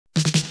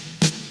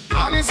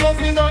Mommy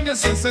smoking on you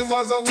since it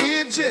was a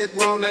weed shit.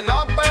 Rolling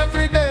up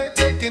every day,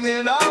 taking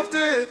it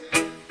after it.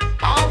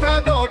 I've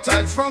had all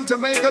types from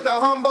Jamaica to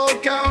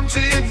Humboldt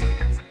County,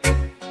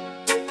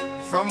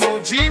 from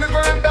OG to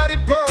Granddaddy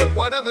Bird,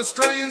 whatever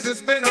strains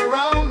it's been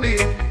around me.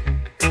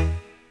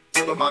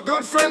 But my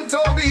good friend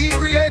told me he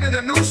created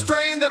a new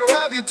strain that'll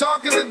have you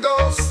talking to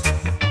ghosts.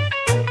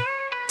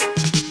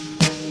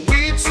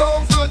 Weed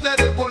so good that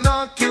it will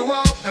knock you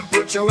out and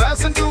put your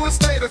ass into a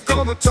state of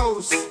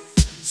comatose.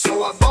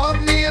 So I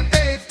bought me an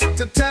eighth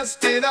to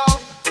test it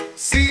out,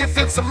 see if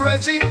it's some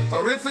Reggie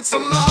or if it's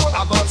some loud.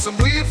 I bought some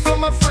weed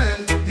from my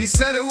friend, he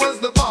said it was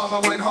the bomb.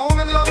 I went home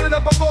and loaded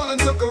up a bowl and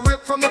took a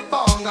rip from the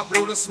bong. I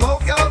blew the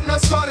smoke out and I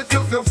started to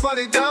feel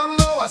funny down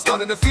low. I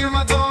started to feel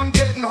my dong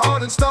getting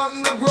hard and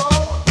starting to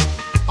grow.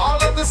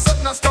 All of a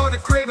sudden I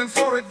started craving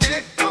for a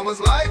dick. I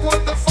was like,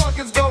 what the fuck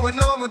is going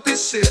on with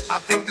this shit? I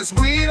think this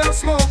weed I'm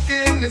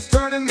smoking is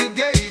turning me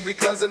gay,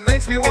 because it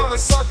makes me wanna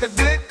suck a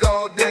dick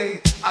all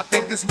day. I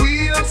think this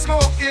weed I'm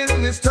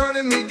smoking is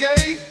turning me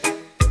gay.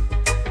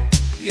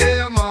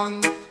 Yeah,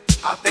 man,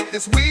 I think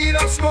this weed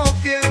I'm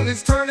smoking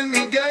is turning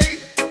me gay.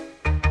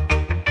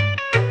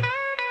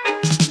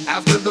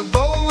 After the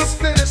bowl was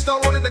finished, I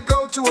wanted to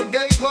go to a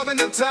gay club in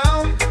the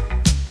town,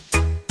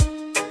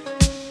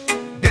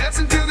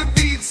 dancing to the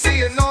beat,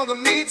 seeing all the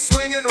meat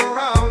swinging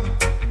around.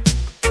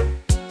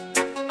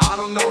 I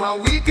don't know how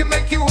we can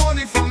make you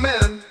horny for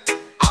men.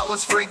 I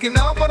was freaking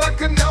out, but I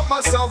couldn't help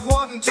myself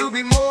wanting to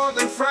be more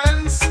than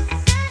friends.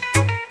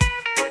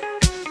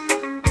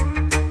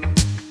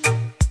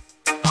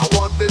 I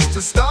want this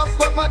to stop,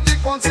 but my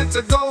dick wants it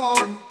to go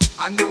on.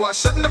 I knew I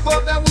shouldn't have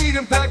bought that weed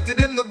and packed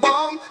it in the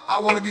bomb. I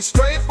wanna be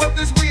straight, but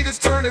this weed is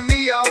turning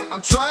me out.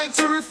 I'm trying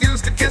to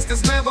refuse to kiss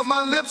this man, but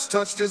my lips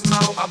touched his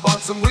mouth. I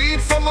bought some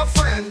weed from a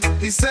friend,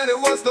 he said it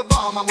was the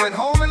bomb. I went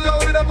home and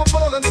loaded up a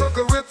bowl and took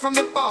a rip from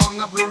the bong.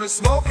 I blew the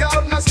smoke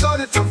out and I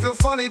started to feel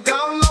funny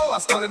down low. I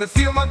started to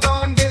feel my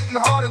dong getting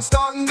hard and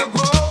starting to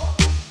grow.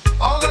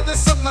 All of a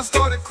sudden I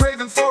started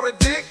craving for a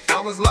dick. I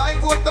was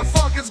like, what the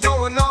fuck is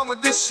going on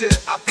with this shit?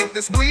 I think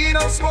this weed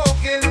I'm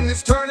smoking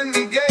is turning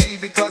me gay,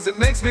 because it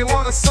makes me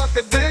wanna suck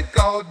a dick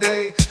all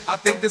day. I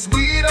think this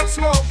weed I'm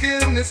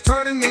smoking is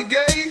turning me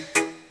gay.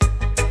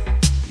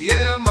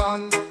 Yeah,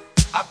 man,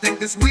 I think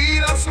this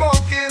weed I'm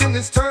smoking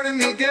is turning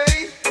me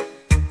gay.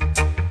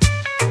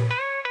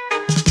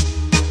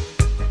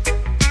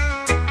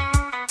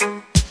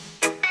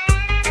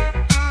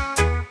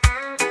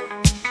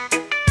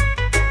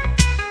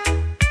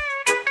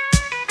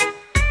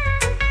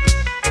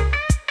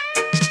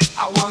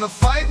 I wanna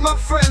fight my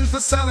friends for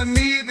selling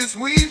me this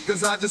weed,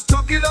 cause I just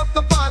took it up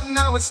the pot and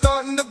now it's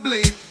starting to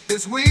bleed.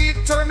 This weed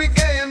turned me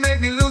gay and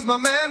made me lose my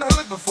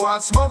manhood. Before I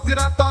smoked it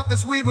I thought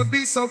this weed would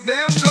be so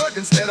damn good.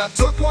 Instead I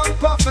took one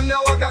puff and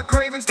now I got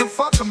cravings to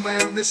fuck a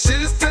man. This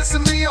shit is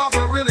pissing me off,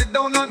 I really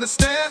don't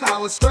understand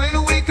how a strain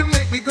of weed can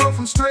make me go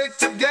from straight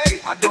to gay.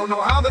 I don't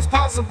know how that's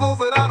possible,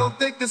 but I don't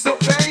think this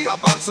okay. I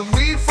bought some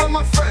weed from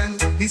my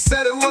friend, he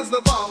said it was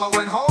the bomb. I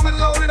went home and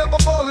loaded up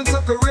a bowl and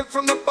took a rip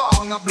from the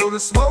bong. I blew the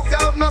smoke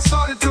out and I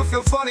started to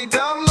feel funny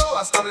down low.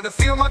 I started to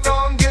feel my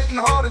dong getting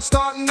hard and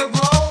starting to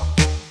grow.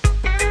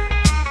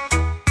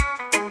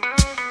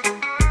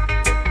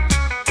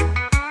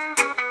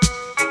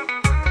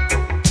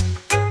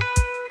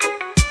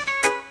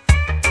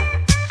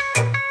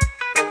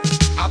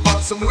 I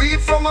bought some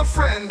weed from a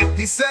friend,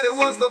 he said it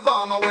was the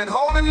bomb. I went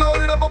home and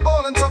loaded up a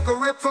bowl and took a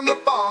rip from the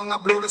bong. I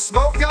blew the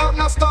smoke out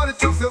and I started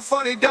to feel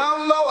funny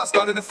down low. I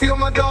started to feel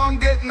my dong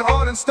getting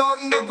hard and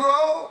starting to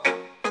grow.